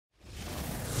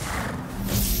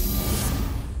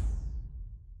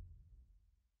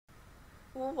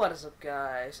What is up,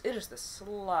 guys? It is the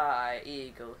Sly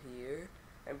Eagle here,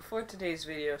 and before today's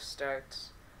video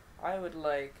starts, I would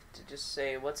like to just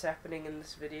say what's happening in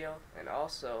this video, and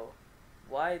also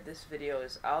why this video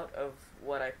is out of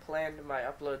what I planned my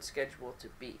upload schedule to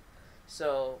be.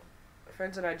 So, my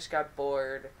friends and I just got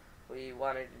bored. We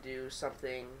wanted to do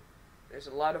something. There's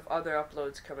a lot of other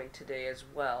uploads coming today as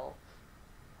well,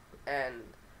 and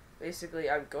basically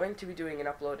I'm going to be doing an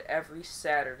upload every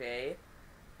Saturday,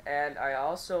 and I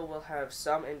also will have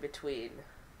some in between,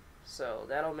 so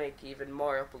that'll make even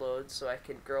more uploads so I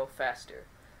can grow faster.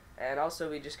 And also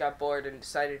we just got bored and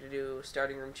decided to do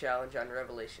starting room challenge on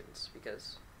Revelations,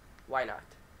 because why not?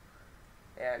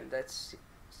 And that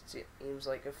seems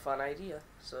like a fun idea.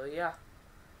 So yeah,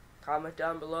 comment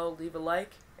down below, leave a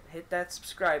like, and hit that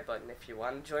subscribe button if you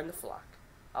want to join the flock.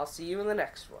 I'll see you in the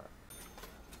next one.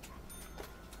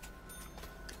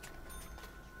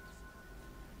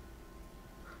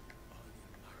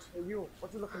 Hey you,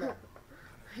 what you looking at?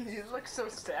 You look so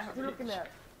savage. What you looking at?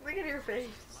 Look at your face.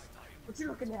 What you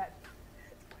looking at?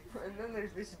 And then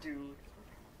there's this dude.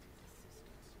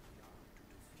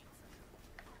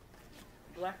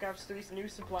 Black Ops 3's new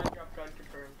supply drop code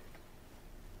confirmed.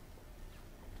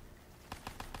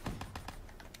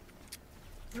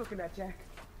 What you looking at, Jack?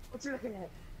 What you looking at?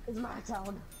 It's my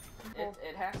town.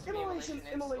 It has to immolation,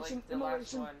 be immolation, like the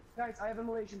last immolation. one. Guys, I have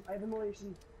immolation. I have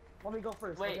immolation. Let me go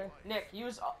first. Wait, okay? Nick,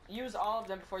 use all of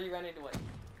them before you run into it.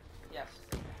 Yes.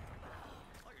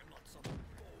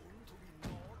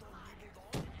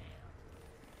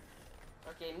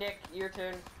 Okay, Nick, your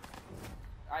turn.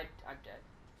 I'm dead.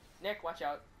 Nick, watch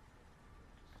out.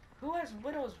 Who has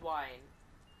Widow's Wine?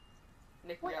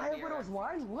 Nick, Wait, I have Widow's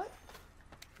Wine? What?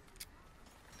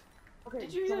 Okay.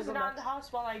 Did you use it on the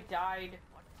house while I died?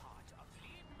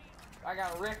 I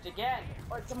got ripped again.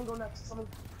 Alright, someone go next. Someone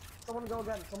go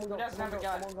again. Someone go. Who doesn't have a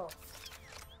gun? Someone go.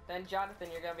 Then Jonathan,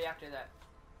 you're gonna be after that.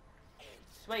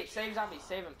 Wait, save zombies.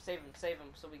 Save him,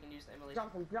 so we can use the immolation.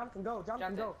 Jonathan, go.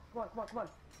 Jonathan, go. Come on.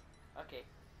 Okay,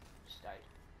 just died.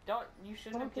 You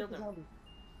shouldn't have killed him. They already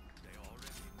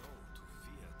know to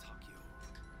fear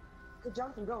Takio. Good,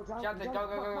 Jonathan, go. Jonathan,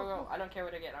 go. I don't care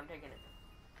what I get. I'm taking it.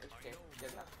 It's okay.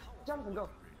 Good enough. Jonathan, go.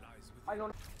 I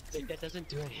don't. Wait, that doesn't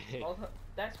do anything. Well,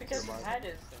 that's because his head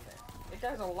is in there. It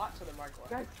does a lot to the Mark 1.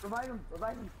 Guys, revive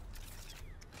him.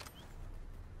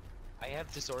 I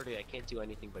have disorder. I can't do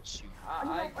anything but shoot.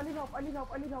 I need help.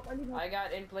 I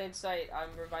got in plain sight. I'm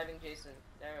reviving Jason.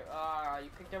 There. You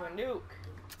picked up a nuke.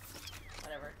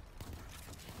 Whatever.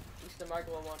 At least the Mark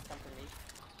 1 won't come for me.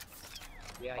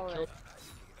 Yeah, I killed.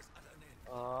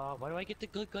 Why do I get the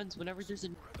good guns whenever there's a?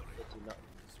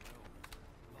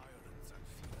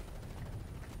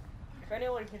 If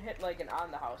anyone could hit like an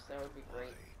on the house, that would be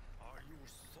great. Are you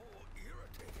so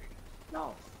irritating?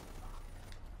 No.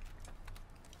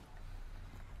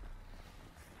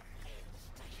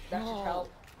 That should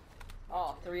help.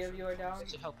 Oh, 3 of you are down. That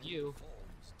should help you.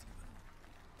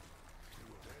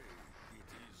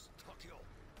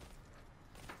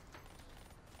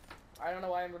 I don't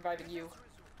know why I'm reviving you.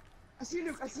 I see a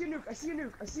nuke.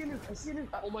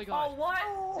 Oh my god. Oh, what?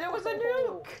 Oh. There was a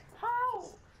nuke!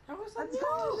 How? There was a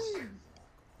nuke!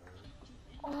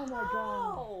 Oh my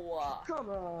god. Oh! Come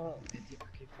on.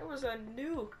 There was a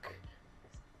nuke.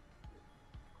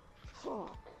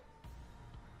 Fuck.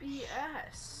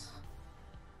 BS.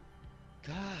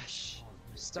 Gosh,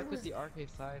 I'm stuck with the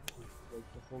RK5 like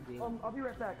the whole game. I'll be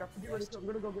right back. I'm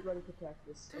gonna go get ready for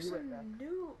practice. There's I'll a be right back.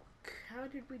 nuke. How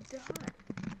did we die?